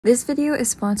This video is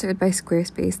sponsored by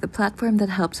Squarespace, the platform that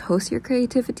helps host your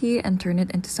creativity and turn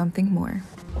it into something more.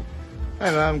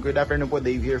 Hi ma'am, good afternoon po.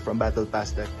 Dave here from Battle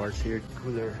Pass Tech Parts here.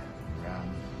 Cooler,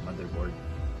 RAM, motherboard,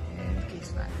 and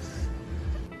case max.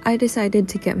 I decided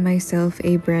to get myself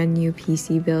a brand new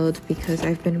PC build because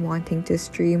I've been wanting to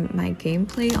stream my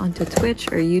gameplay onto Twitch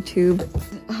or YouTube.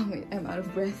 Oh wait, I'm out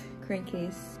of breath.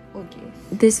 Crankcase. Okay.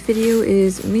 This video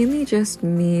is mainly just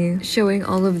me showing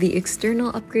all of the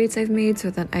external upgrades I've made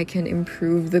so that I can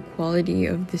improve the quality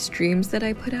of the streams that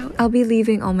I put out. I'll be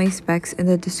leaving all my specs in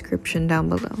the description down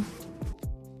below.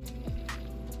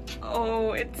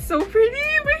 Oh, it's so pretty!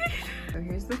 Wait. So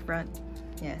here's the front.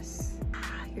 Yes.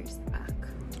 Here's the back.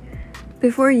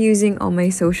 Before using all my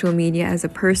social media as a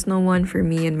personal one for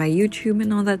me and my YouTube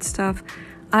and all that stuff,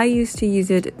 I used to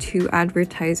use it to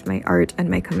advertise my art and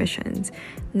my commissions.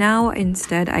 Now,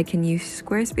 instead, I can use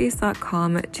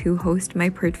squarespace.com to host my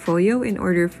portfolio in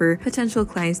order for potential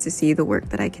clients to see the work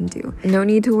that I can do. No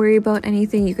need to worry about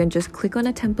anything. You can just click on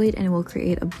a template and it will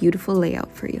create a beautiful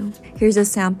layout for you. Here's a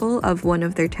sample of one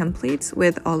of their templates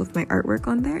with all of my artwork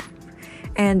on there.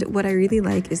 And what I really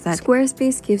like is that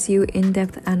Squarespace gives you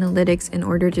in-depth analytics in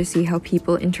order to see how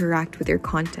people interact with your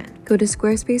content. Go to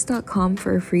squarespace.com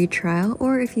for a free trial,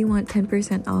 or if you want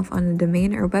 10% off on a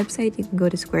domain or website, you can go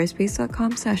to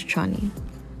squarespace.com/Chonnie.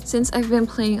 Since I've been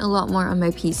playing a lot more on my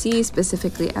PC,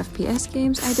 specifically FPS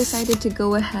games, I decided to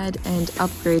go ahead and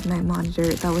upgrade my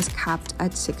monitor that was capped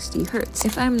at 60 Hz.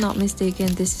 If I'm not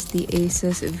mistaken, this is the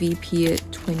Asus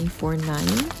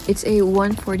VP249. It's a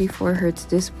 144 Hz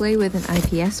display with an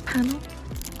IPS panel.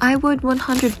 I would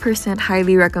 100%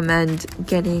 highly recommend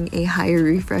getting a higher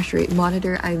refresh rate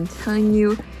monitor. I'm telling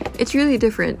you, it's really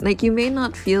different. Like, you may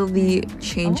not feel the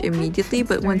change immediately,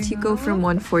 but once you go from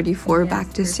 144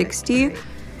 back to 60,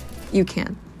 you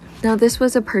can. Now, this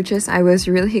was a purchase I was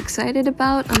really excited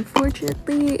about.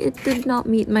 Unfortunately, it did not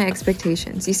meet my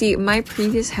expectations. You see, my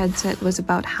previous headset was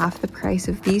about half the price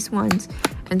of these ones,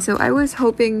 and so I was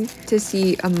hoping to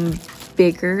see a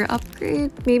bigger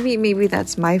upgrade. Maybe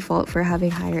that's my fault for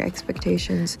having higher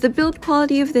expectations. The build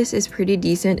quality of this is pretty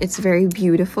decent. It's very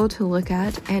beautiful to look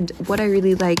at, and what I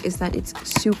really like is that it's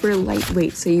super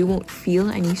lightweight, so you won't feel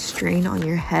any strain on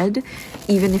your head,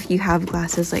 even if you have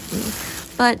glasses like me.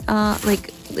 But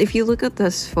like, if you look at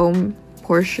this foam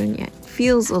portion, yeah, it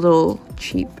feels a little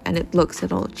cheap, and it looks a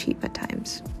little cheap at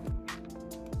times.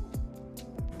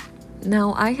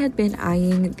 Now, I had been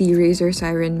eyeing the Razer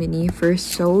Seiren Mini for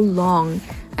so long,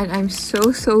 and I'm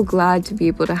so glad to be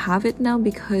able to have it now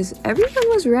because everyone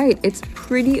was right. It's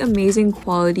pretty amazing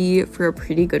quality for a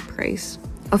pretty good price.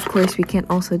 Of course, we can't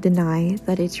also deny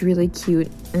that it's really cute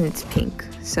and it's pink,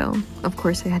 so of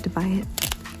course I had to buy it.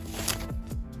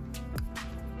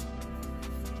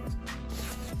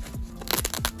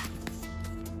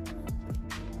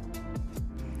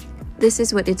 This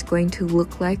is what it's going to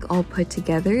look like all put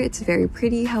together. It's very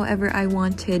pretty. However, I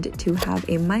wanted to have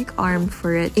a mic arm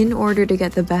for it in order to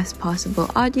get the best possible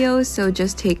audio. So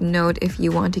just take note, if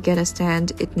you want to get a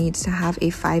stand, it needs to have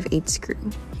a 5/8 screw.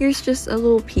 Here's just a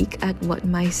little peek at what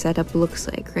my setup looks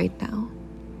like right now.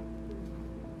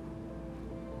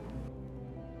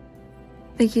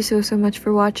 Thank you so much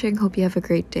for watching. Hope you have a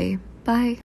great day. Bye.